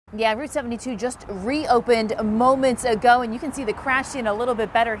Yeah, Route 72 just reopened moments ago, and you can see the crash scene a little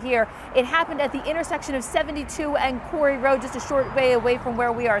bit better here. It happened at the intersection of 72 and Quarry Road, just a short way away from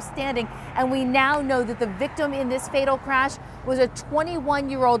where we are standing. And we now know that the victim in this fatal crash was a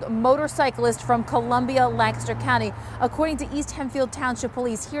 21-year-old motorcyclist from Columbia, Lancaster County. According to East Hempfield Township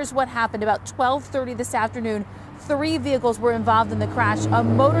Police, here's what happened. About 12:30 this afternoon, 3 vehicles were involved in the crash. A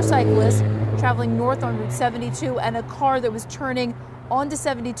motorcyclist traveling north on Route 72 and a car that was turning onto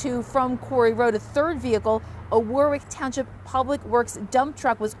 72 from Quarry Road. A third vehicle, a Warwick Township Public Works dump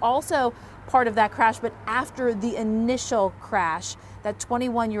truck, was also part of that crash, but after the initial crash, that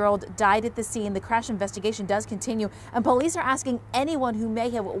 21-year-old died at the scene. The crash investigation does continue, and police are asking anyone who may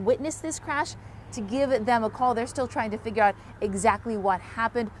have witnessed this crash to give them a call. They're still trying to figure out exactly what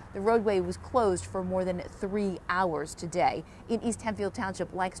happened. The roadway was closed for more than 3 hours today. In East Hempfield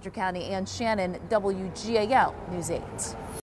Township, Lancaster County, and Shannon, WGAL News 8.